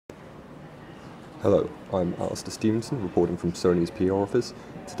Hello, I'm Alistair Stevenson, reporting from Sony's PR office.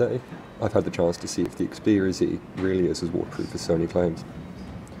 Today, I've had the chance to see if the Xperia Z really is as waterproof as Sony claims.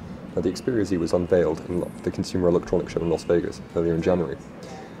 Now, the Xperia Z was unveiled in the Consumer Electronics Show in Las Vegas earlier in January.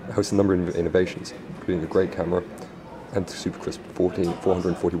 It hosts a number of innovations, including a great camera and super crisp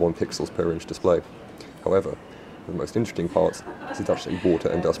 441 pixels per inch display. However, the most interesting part is it's actually water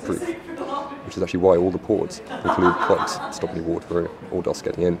and dust proof, which is actually why all the ports include plugs to stop any water or dust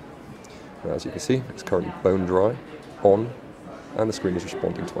getting in. Now, as you can see, it's currently bone dry, on, and the screen is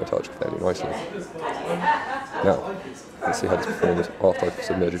responding to my touch fairly nicely. Now, let's see how this performs after I've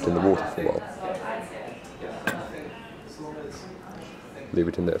submerged it in the water for a while. Leave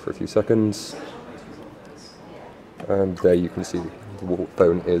it in there for a few seconds, and there you can see the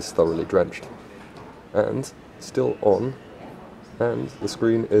phone is thoroughly drenched, and still on, and the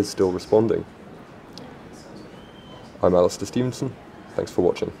screen is still responding. I'm Alistair Stevenson, thanks for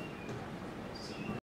watching.